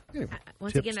 So, anyway,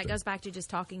 once again, that goes back to just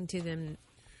talking to them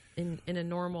in a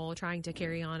normal, trying to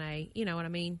carry on you know what I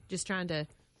mean? Just trying to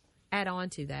add on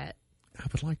to that. I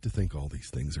would like to think all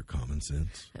these things are common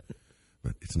sense,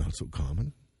 but it's not so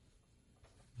common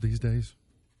these days,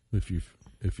 if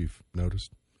you've noticed.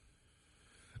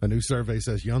 A new survey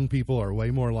says young people are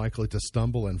way more likely to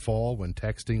stumble and fall when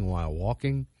texting while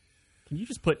walking. Can you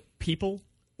just put people?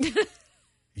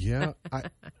 Yeah.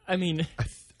 I mean,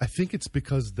 I think it's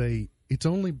because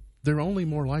they're only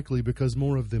more likely because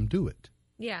more of them do it.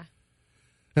 Yeah.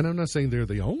 And I'm not saying they're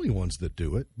the only ones that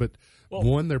do it, but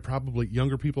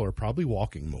younger people are probably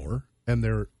walking more, and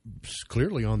they're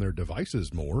clearly on their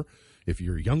devices more. If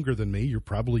you're younger than me, you're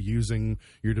probably using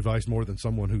your device more than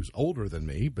someone who's older than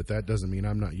me, but that doesn't mean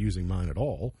I'm not using mine at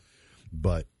all.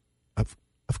 But of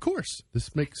course,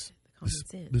 this makes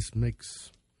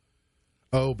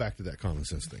back to that common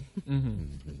sense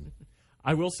thing.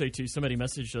 I will say, too, somebody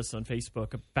messaged us on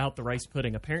Facebook about the rice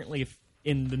pudding. Apparently, if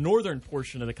in the northern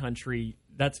portion of the country,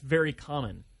 that's very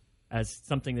common as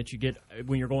something that you get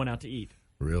when you're going out to eat.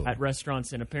 Really? At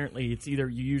restaurants, and apparently it's either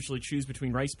you usually choose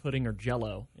between rice pudding or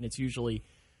Jell-O, and it's usually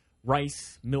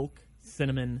rice, milk,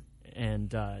 cinnamon,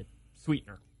 and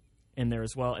sweetener in there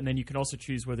as well. And then you can also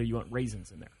choose whether you want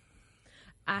raisins in there.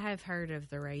 I have heard of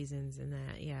the raisins in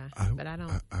that, yeah, but I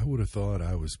don't. I would have thought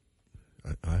I was.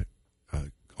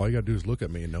 All you got to do is look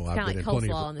at me and know I've been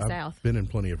in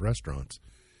plenty of restaurants.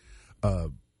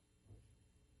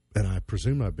 And I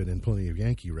presume I've been in plenty of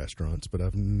Yankee restaurants, but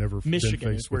I've never Michigan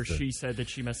been faced is where with she said that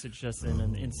she messaged us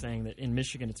in saying that in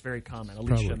Michigan it's very common.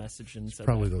 Alicia messaged and said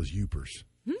probably those Yoopers.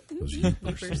 Those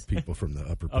Yoopers, the people from the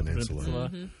Upper Peninsula.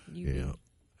 Yeah.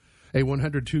 A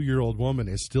 102-year-old woman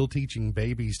is still teaching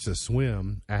babies to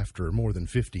swim after more than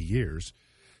 50 years.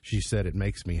 She said, "It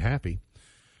makes me happy."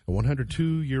 A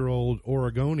 102-year-old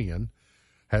Oregonian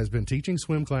has been teaching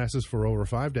swim classes for over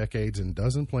 5 decades and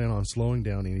doesn't plan on slowing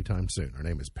down anytime soon. Her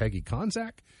name is Peggy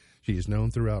Konzak. She is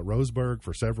known throughout Roseburg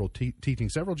for teaching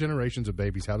several generations of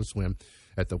babies how to swim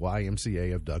at the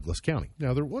YMCA of Douglas County.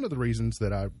 Now, one of the reasons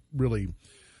that I really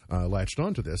latched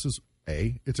onto this is,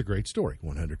 it's a great story.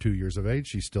 102 years of age,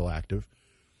 she's still active.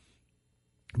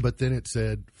 But then it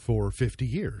said for 50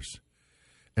 years.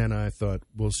 And I thought,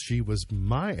 well, she was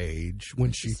my age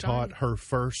when she taught her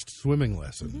first swimming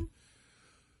lesson.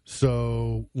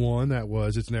 So,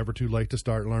 it's never too late to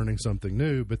start learning something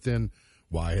new. But then,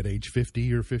 why at age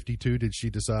 50 or 52 did she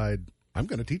decide, I'm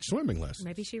going to teach swimming lessons?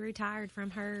 Maybe she retired from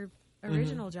her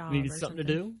original job. Needed something to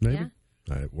do. Maybe.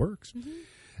 Yeah. It works.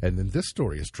 And then this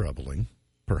story is troubling,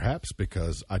 perhaps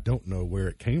because I don't know where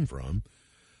it came from.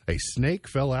 A snake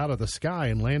fell out of the sky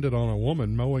and landed on a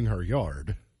woman mowing her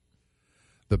yard.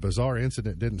 The bizarre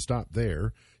incident didn't stop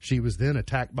there. She was then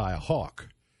attacked by a hawk.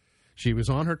 She was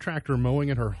on her tractor mowing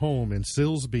at her home in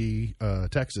Silsbee,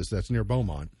 Texas. That's near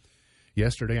Beaumont.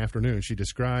 Yesterday afternoon, she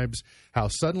describes how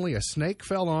suddenly a snake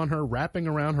fell on her, wrapping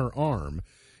around her arm.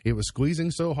 It was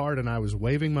squeezing so hard, and I was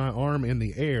waving my arm in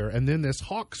the air, and then this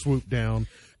hawk swooped down,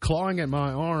 clawing at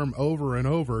my arm over and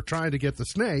over, trying to get the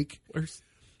snake.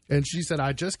 And she said,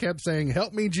 I just kept saying,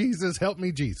 help me, Jesus, help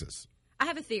me, Jesus. I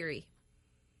have a theory.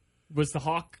 Was the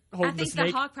hawk holding the snake? I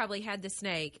think the hawk probably had the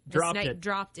snake. The snake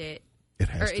dropped it. It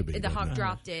has to be. The hawk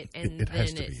dropped it, and it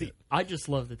has then to be. I just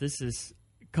love that this is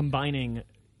combining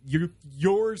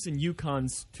yours and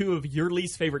Yukon's two of your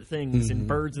least favorite things in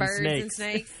birds and snakes.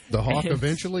 The hawk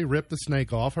eventually ripped the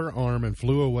snake off her arm and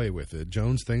flew away with it.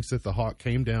 Jones thinks that the hawk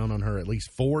came down on her at least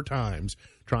 4 times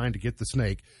trying to get the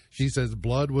snake. She says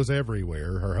blood was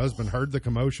everywhere. Her husband heard the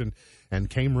commotion and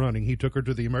came running. He took her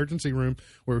to the emergency room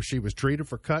where she was treated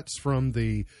for cuts from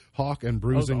the hawk and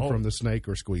bruising from the snake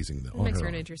or squeezing on makes her her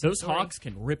an arm. interesting Those story. hawks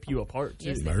can rip you apart, too.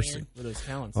 Yes, Mercy. With those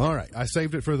talons. All right. I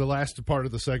saved it for the last part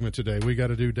of the segment today. We got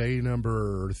to do day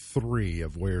number 3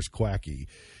 of Where's Quacky.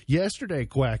 Yesterday,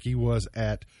 Quacky was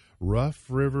at Rough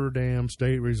River Dam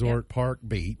State Resort Park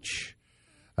Beach.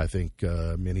 I think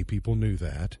many people knew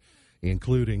that,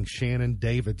 including Shannon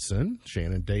Davidson.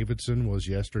 Shannon Davidson was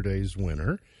yesterday's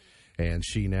winner, and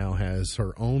she now has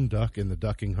her own duck in the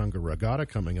Ducking Hunger Regatta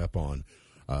coming up on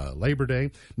Labor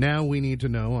Day. Now we need to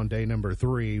know on day number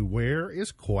 3, where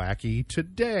is Quacky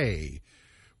today?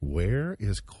 Where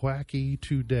is Quacky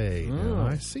today? Now,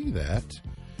 I see that,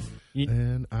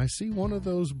 and I see one of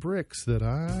those bricks that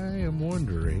I am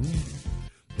wondering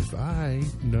if I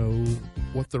know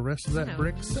what the rest of that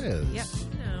brick says. Yep,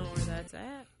 I know where that's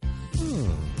at.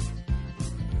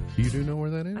 You do know where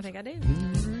that is? I think I do.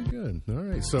 Very good. All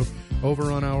right. So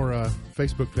over on our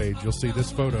Facebook page, you'll see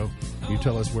this photo. You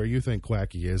tell us where you think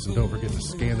Quacky is, and don't forget to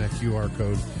scan that QR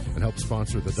code and help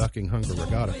sponsor the Ducking Hunger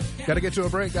Regatta. Got to get to a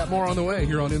break. Got more on the way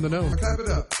here on In the Know. Clap it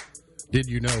up. Did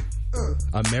you know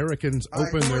Americans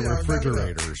open their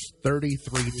refrigerators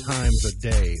 33 times a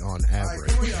day on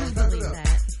average? I believe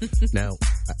that. Now,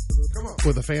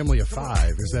 with a family of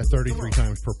 5, is that 33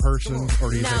 times per person,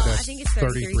 or do you No, think that's I think it's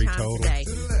 33 times total? a day.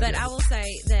 But I will say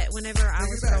that whenever I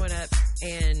was growing up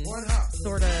and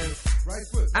sort of,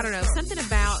 I don't know, something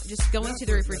about just going to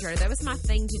the refrigerator, that was my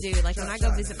thing to do. Like when I go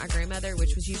visit my grandmother,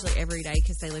 which was usually every day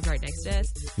because they lived right next to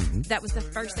us, that was the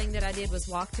first thing that I did was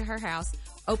walk to her house,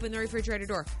 open the refrigerator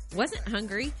door. Wasn't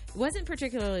hungry, wasn't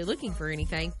particularly looking for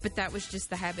anything, but that was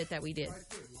just the habit that we did.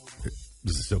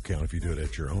 Does it still count if you do it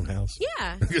at your own house?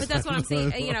 Yeah, but that's what I'm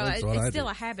saying. You know, That's what I it's still do.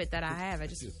 a habit that I have. I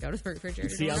just go to the refrigerator.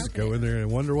 See, door I'm and Just open go it. in there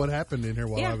and wonder what happened in here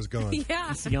while I was gone.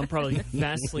 Yeah. See, I'm probably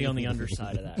vastly on the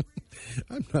underside of that.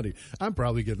 I'm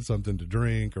probably getting something to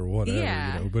drink or whatever,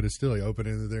 Yeah. you know. But it's still you open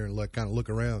in there and kind of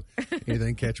look around.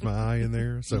 Anything catch my eye in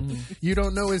there? So you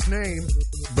don't know his name,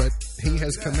 but he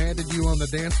has commanded you on the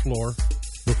dance floor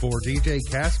before DJ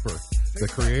Casper, the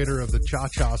creator of the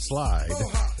Cha-Cha Slide,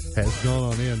 has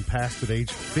gone on in past at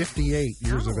age 58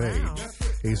 years of age.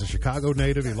 He's a Chicago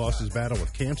native. He lost his battle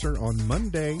with cancer on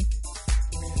Monday.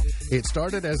 It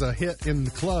started as a hit in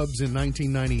the clubs in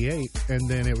 1998, and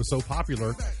then it was so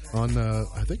popular on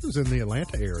I think it was in the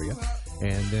Atlanta area,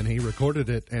 and then he recorded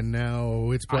it, and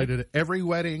now it's played at every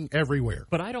wedding, everywhere.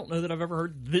 But I don't know that I've ever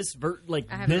heard this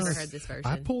I have never heard this version.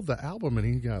 I pulled the album, and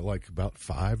he got like about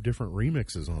 5 different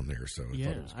remixes on there. So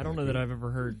I don't know that I've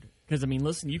ever heard, because I mean,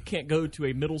 listen, you can't go to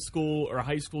a middle school or a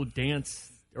high school dance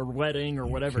or wedding or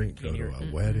whatever. You can't go to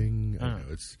a wedding. I know,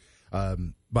 it's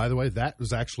by the way, that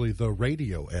was actually the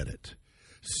radio edit.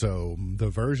 So the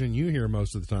version you hear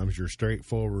most of the time is your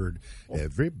straightforward,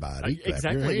 everybody clap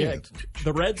exactly. your Yeah, hands.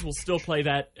 the Reds will still play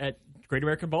that at Great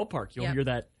American Ballpark. You'll hear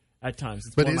that at times.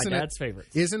 It's one of my dad's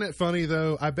favorites. Isn't it funny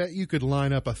though? I bet you could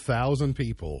line up 1,000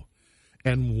 people,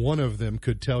 and one of them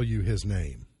could tell you his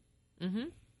name. Mm-hmm.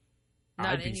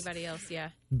 Not anybody else, yeah.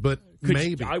 But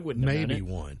I wouldn't have maybe done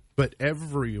it. one. But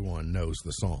everyone knows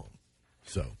the song.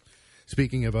 So,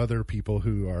 speaking of other people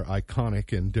who are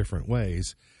iconic in different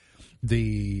ways,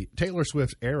 the Taylor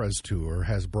Swift's Eras Tour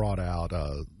has brought out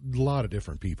a lot of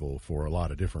different people for a lot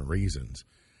of different reasons.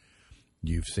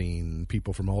 You've seen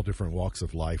people from all different walks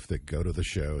of life that go to the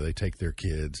show. They take their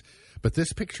kids. But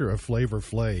this picture of Flavor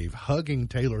Flav hugging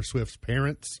Taylor Swift's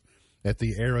parents at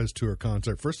the Eras Tour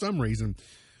concert, for some reason,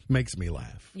 makes me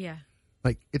laugh. Yeah.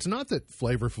 Like, it's not that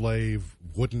Flavor Flav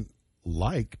wouldn't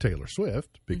like Taylor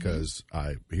Swift, because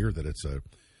I hear that it's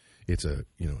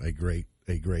a great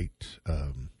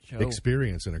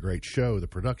experience and a great show, the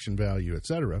production value,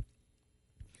 etc.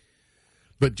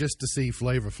 But just to see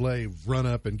Flavor Flav run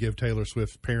up and give Taylor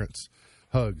Swift's parents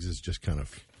Hugs is just kind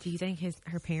of... Do you think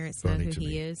her parents know funny who to he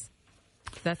me. is?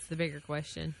 That's the bigger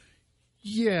question.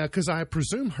 Yeah, because I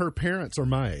presume her parents are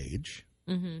my age.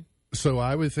 Mm-hmm. So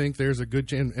I would think there's a good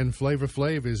chance. And Flava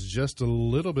Flav is just a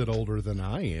little bit older than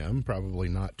I am, probably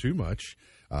not too much.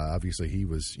 Obviously, he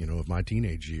was, of my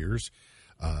teenage years.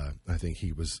 I think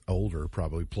he was older,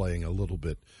 probably playing a little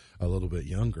bit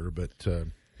younger. But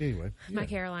anyway. My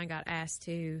Caroline got asked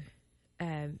to,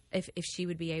 if she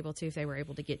would be able to, if they were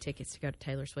able to get tickets to go to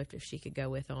Taylor Swift, if she could go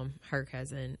with them, her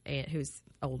cousin, and who's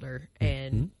older,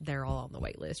 and they're all on the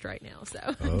wait list right now. So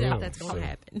I doubt that's going to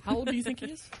happen. How old do you think he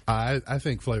is? I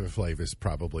think Flava Flav is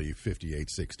probably 58,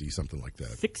 60, something like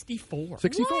that. 64.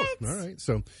 64. What? All right.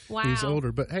 So Wow. he's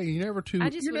older. But hey, you're never too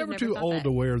thought old that.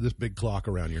 to wear this big clock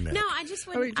around your neck. No, I just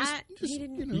wouldn't. Just, he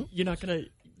didn't. You're not going to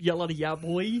yell at a yeah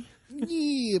boy?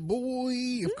 Yeah, boy.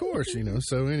 Of course,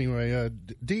 So anyway,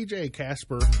 DJ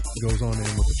Casper goes on in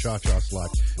with the cha-cha slide.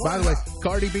 By the way,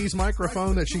 Cardi B's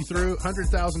microphone that she threw,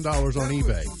 $100,000 on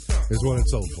eBay is what it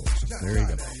sold for. So there you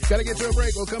go. Got to get to a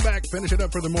break. We'll come back, finish it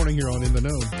up for the morning here on In the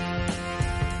Know.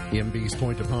 MB's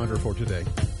point to ponder for today.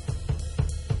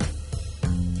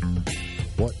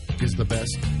 What is the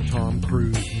best Tom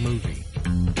Cruise movie?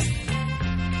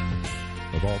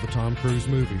 Of all the Tom Cruise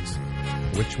movies,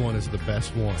 which one is the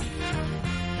best one?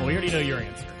 Well, we already know your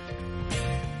answer.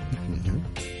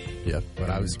 Yeah, but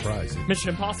I was surprised. Mission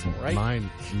Impossible, right?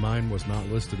 Mine was not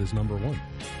listed as number one.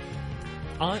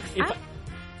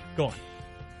 Go on.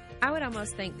 I would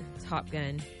almost think Top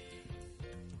Gun.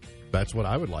 That's what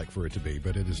I would like for it to be,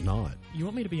 but it is not. You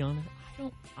want me to be honest?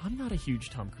 I'm not a huge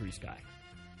Tom Cruise guy.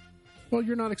 Well,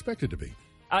 you're not expected to be.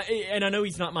 And I know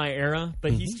he's not my era,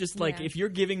 but he's just like, Yeah. if you're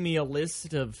giving me a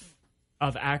list of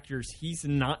actors, he's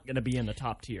not going to be in the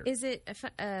top tier. Is it?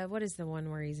 What is the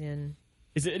one where he's in?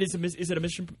 Is it a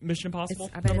Mission Impossible?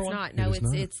 I bet number it's one? not. No, It is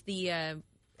not. it's the.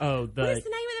 Oh, What is the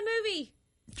name of the movie?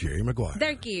 Jerry Maguire.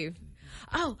 Thank you.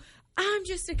 Oh, I'm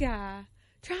just a guy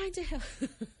trying to help.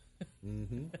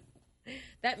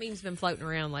 That meme's been floating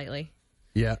around lately.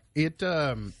 Yeah,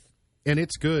 and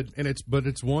it's good, but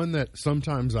it's one that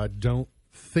sometimes I don't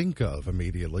think of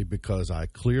immediately because I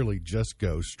clearly just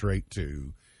go straight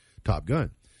to Top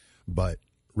Gun. But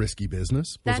Risky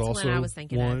Business was That's also one I was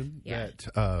thinking of. one Yeah.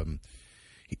 that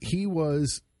he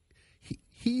was.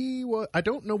 I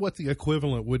don't know what the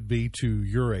equivalent would be to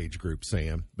your age group,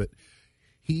 Sam, but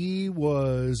he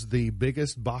was the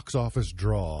biggest box office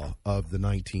draw of the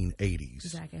 1980s.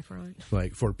 Zac Efron.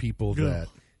 Like for people that.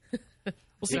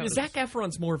 Well, see, Zac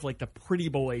Efron's more of like the pretty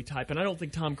boy type, and I don't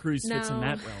think Tom Cruise fits in No.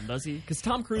 that realm, does he? Because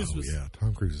Tom Cruise was,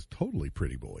 Tom Cruise is totally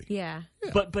pretty boy. Yeah.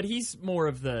 but he's more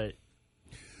of the.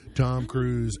 Tom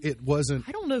Cruise, it wasn't.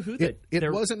 I don't know who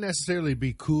It wasn't necessarily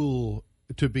be cool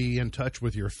to be in touch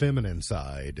with your feminine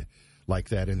side like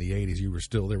that in the 80s.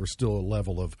 There was still a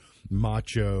level of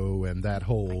macho and that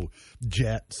whole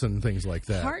jets and things like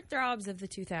that. Heartthrobs of the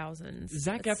 2000s.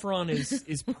 Zac Efron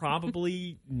is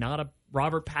probably not a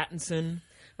Robert Pattinson.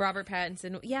 Robert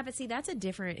Pattinson. Yeah, but see, that's a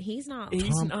different. He's not. He's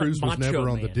Tom not Cruise was macho never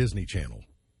on the man. Disney Channel.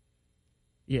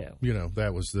 Yeah.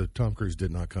 That was Tom Cruise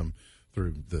did not come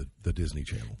through the Disney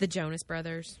Channel. The Jonas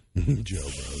Brothers. Joe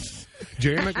Bros.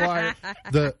 Jerry Maguire.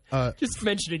 Just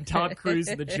mentioning Tom Cruise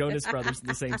and the Jonas Brothers in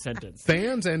the same sentence.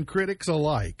 Fans and critics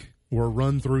alike were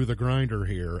run through the grinder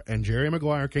here, and Jerry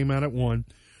Maguire came out at 1,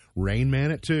 Rain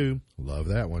Man at 2, love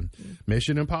that one,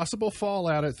 Mission Impossible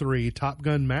Fallout at 3, Top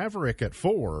Gun Maverick at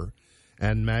 4,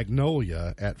 and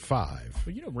Magnolia at 5.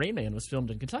 Well, Rain Man was filmed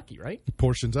in Kentucky, right?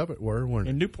 Portions of it weren't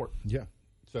In it? Newport. Yeah.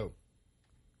 So,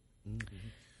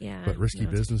 Yeah. but Risky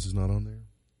no, Business is not on there.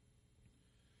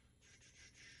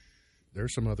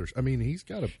 There's some others. I mean, he's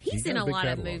got He's got in a big lot of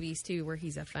catalog. movies too, where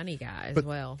he's a funny guy as But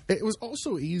well. It was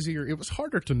also easier. It was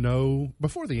harder to know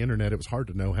before the internet. It was hard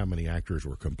to know how many actors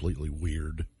were completely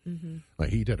weird. Mm-hmm. Like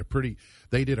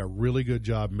they did a really good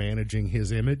job managing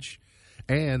his image,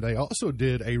 and they also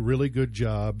did a really good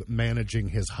job managing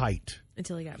his height.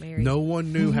 Until he got married. No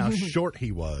one knew how short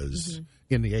he was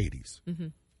in the 80s. Mm-hmm.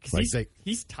 Because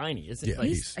he's tiny, isn't he? Yeah,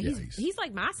 Like, He's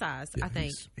like my size, yeah, I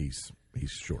think. he's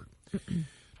short.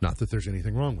 Not that there's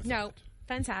anything wrong with No, that.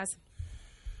 fun size.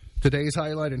 Today's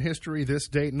highlight in history, this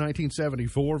date in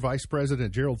 1974, Vice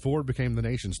President Gerald Ford became the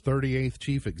nation's 38th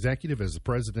chief executive as the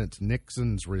President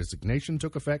Nixon's resignation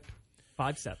took effect.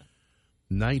 5'7".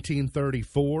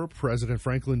 1934, President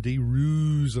Franklin D.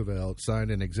 Roosevelt signed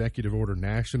an executive order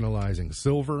nationalizing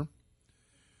silver.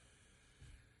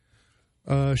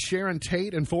 Sharon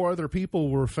Tate and 4 other people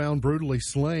were found brutally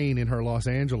slain in her Los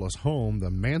Angeles home.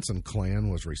 The Manson clan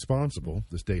was responsible,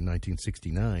 this day in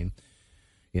 1969,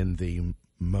 in the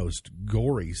most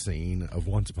gory scene of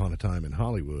Once Upon a Time in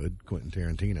Hollywood, Quentin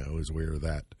Tarantino, is where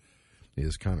that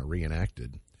is kind of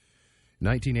reenacted.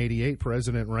 1988,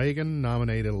 President Reagan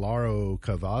nominated Lauro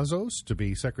Cavazos to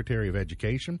be Secretary of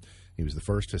Education. He was the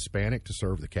first Hispanic to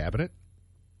serve the cabinet.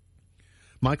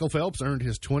 Michael Phelps earned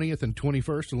his 20th and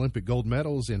 21st Olympic gold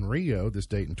medals in Rio, this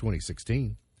date in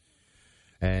 2016.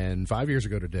 And 5 years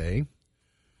ago today,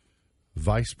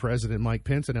 Vice President Mike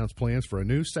Pence announced plans for a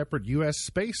new separate U.S.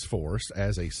 Space Force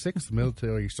as a sixth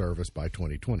military service by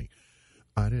 2020.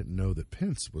 I didn't know that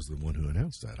Pence was the one who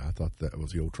announced that. I thought that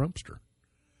was the old Trumpster.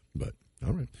 But,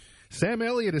 all right. Sam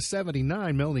Elliott is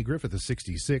 79. Melanie Griffith is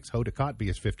 66. Hoda Kotb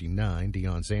is 59.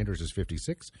 Deion Sanders is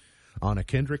 56. Anna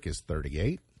Kendrick is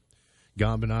 38.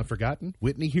 Gone but not forgotten,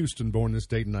 Whitney Houston, born this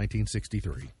date in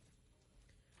 1963.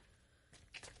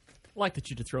 I like that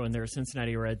you to throw in there a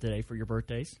Cincinnati Red today for your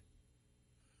birthdays.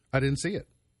 I didn't see it.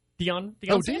 Deion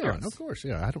Oh, Sanders. Deion, of course.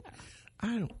 Yeah,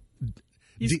 I don't.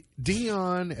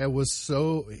 Deion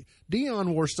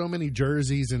wore so many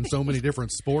jerseys in so many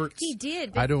different sports. He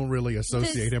did. I don't really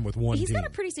associate him with one He's team. got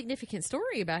a pretty significant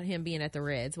story about him being at the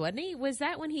Reds, wasn't he? Was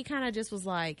that when he kind of just was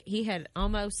like, he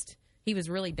was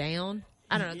really down?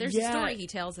 I don't know. There's a story he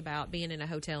tells about being in a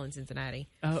hotel in Cincinnati.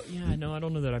 Oh, yeah, no, I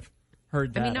don't know that I've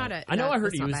heard that. I mean, I know I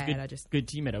heard he was bad, a good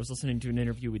teammate. I was listening to an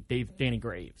interview with Danny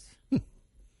Graves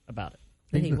about it.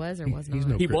 But he was or was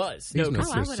not? He was. No,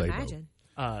 I would imagine.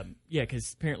 Yeah,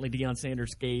 because apparently Deion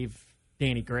Sanders gave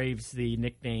Danny Graves the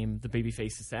nickname the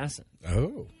Babyface Assassin.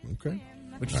 Oh, okay.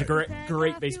 Which is a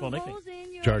great baseball nickname.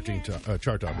 Chart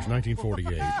toppers,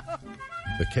 1948.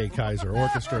 The Kay Kaiser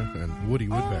Orchestra and Woody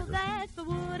Woodpecker. That's the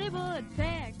Woody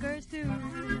Woodpeckers too.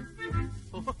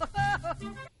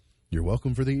 You're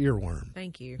welcome for the earworm.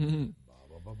 Thank you. Mm-hmm.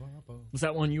 Was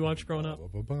that one you watched growing up?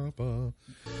 Nah,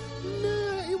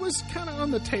 it was kind of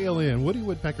on the tail end. Woody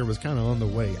Woodpecker was kind of on the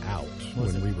way out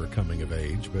when we were coming of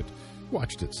age, but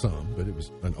watched it some, but it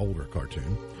was an older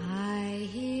cartoon. I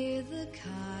hear the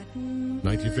cotton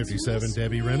 1957,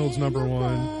 Debbie Reynolds,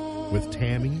 #1 with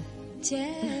Tammy.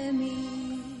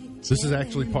 This is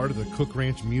actually part of the Cook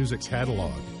Ranch Music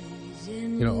catalog.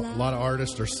 You know, a lot of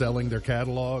artists are selling their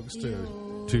catalogs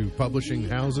to publishing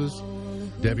houses.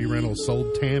 Debbie Reynolds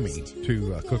sold Tammy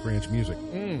to Cook Ranch Music.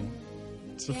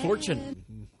 It's a fortune.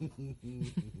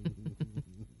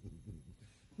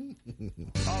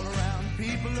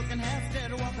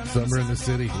 Summer in the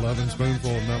City, Love and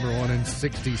Spoonful, #1 in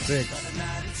 66.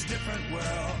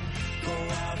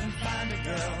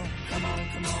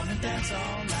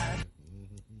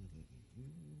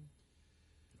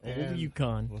 Old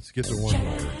Yukon. Let's get to one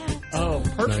more. Oh,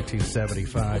 perfect.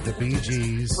 1975, the Bee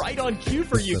Gees. Right on cue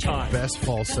for Yukon. The best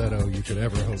falsetto you could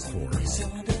ever hope for.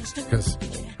 Because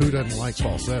who doesn't like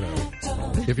falsetto?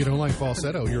 If you don't like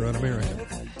falsetto, you're un-American.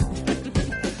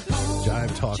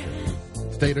 Jive Talking.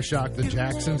 State of Shock, the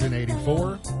Jacksons in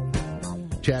 84.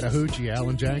 Chattahoochee,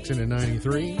 Alan Jackson in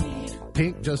 93.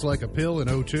 Pink, Just Like a Pill in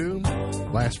 02.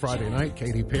 Last Friday Night,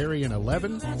 Katy Perry in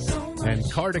 11. And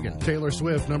Cardigan, Taylor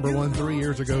Swift, #1 3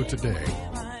 years ago today.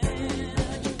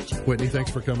 Whitney, thanks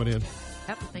for coming in.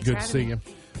 Yep, thanks Good for to see having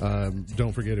you.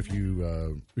 Don't forget, if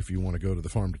you want to go to the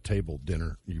Farm to Table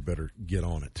dinner, you better get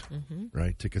on it.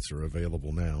 Right? Tickets are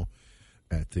available now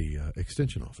at the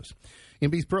Extension office.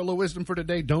 MB's Pearl of Wisdom for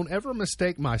today: don't ever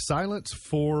mistake my silence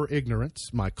for ignorance,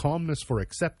 my calmness for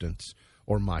acceptance,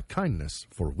 or my kindness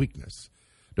for weakness.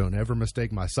 Don't ever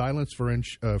mistake my silence for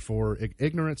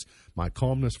ignorance, my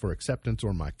calmness for acceptance,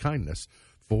 or my kindness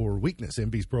for weakness.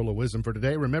 MB's Pearl of Wisdom for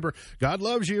today. Remember, God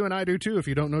loves you, and I do too. If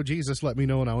you don't know Jesus, let me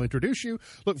know, and I'll introduce you.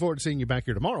 Look forward to seeing you back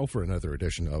here tomorrow for another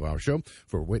edition of our show.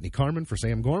 For Whitney Carman, for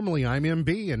Sam Gormley, I'm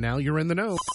MB, and now you're in the know.